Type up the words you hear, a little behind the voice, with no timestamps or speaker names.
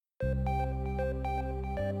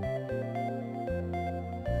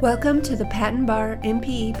Welcome to the Patent Bar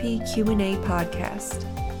MPEP Q&A podcast.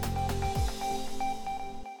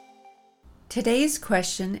 Today's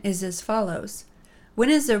question is as follows. When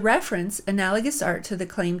is a reference analogous art to the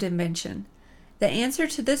claimed invention? The answer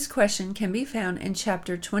to this question can be found in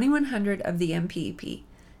Chapter 2100 of the MPEP.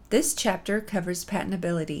 This chapter covers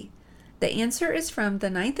patentability. The answer is from the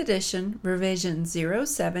 9th edition, revision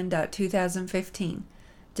 07.2015.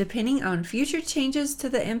 Depending on future changes to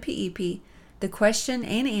the MPEP, the question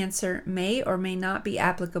and answer may or may not be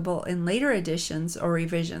applicable in later editions or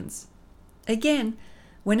revisions. Again,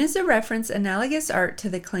 when is a reference analogous art to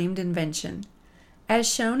the claimed invention? As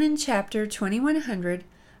shown in Chapter 2100,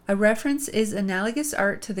 a reference is analogous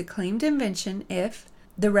art to the claimed invention if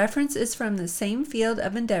the reference is from the same field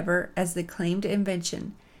of endeavor as the claimed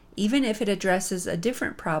invention, even if it addresses a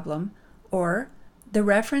different problem, or the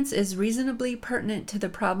reference is reasonably pertinent to the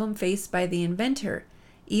problem faced by the inventor,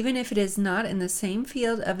 even if it is not in the same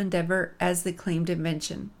field of endeavor as the claimed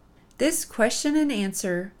invention. This question and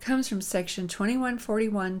answer comes from Section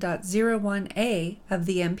 2141.01a of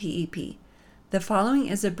the MPEP. The following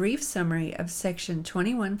is a brief summary of Section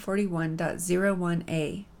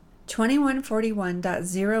 2141.01a.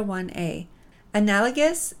 2141.01a.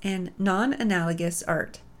 Analogous and non-analogous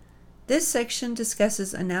art. This section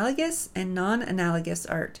discusses analogous and non-analogous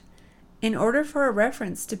art. In order for a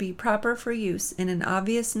reference to be proper for use in an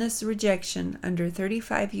obviousness rejection under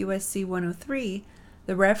 35 U.S.C. 103,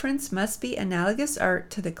 the reference must be analogous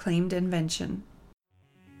art to the claimed invention.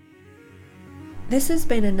 This has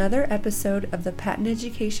been another episode of the Patent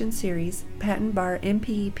Education Series Patent Bar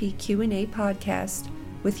MPEP Q&A podcast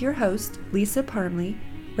with your host, Lisa Parmley,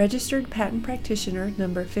 Registered Patent Practitioner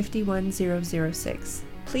number 51006.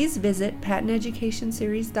 Please visit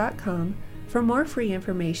patenteducationseries.com for more free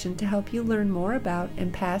information to help you learn more about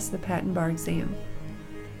and pass the Patent Bar exam.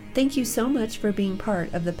 Thank you so much for being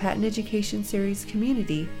part of the Patent Education Series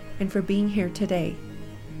community and for being here today.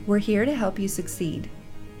 We're here to help you succeed.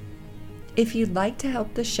 If you'd like to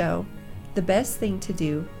help the show, the best thing to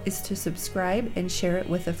do is to subscribe and share it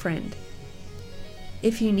with a friend.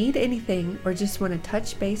 If you need anything or just want to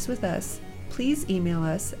touch base with us, please email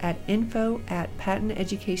us at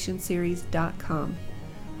info@patenteducationseries.com.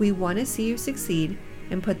 We want to see you succeed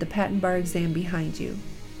and put the Patent Bar exam behind you.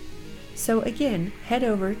 So again, head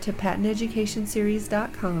over to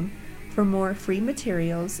patenteducationseries.com for more free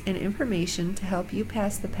materials and information to help you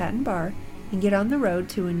pass the Patent Bar and get on the road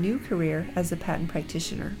to a new career as a patent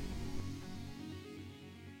practitioner.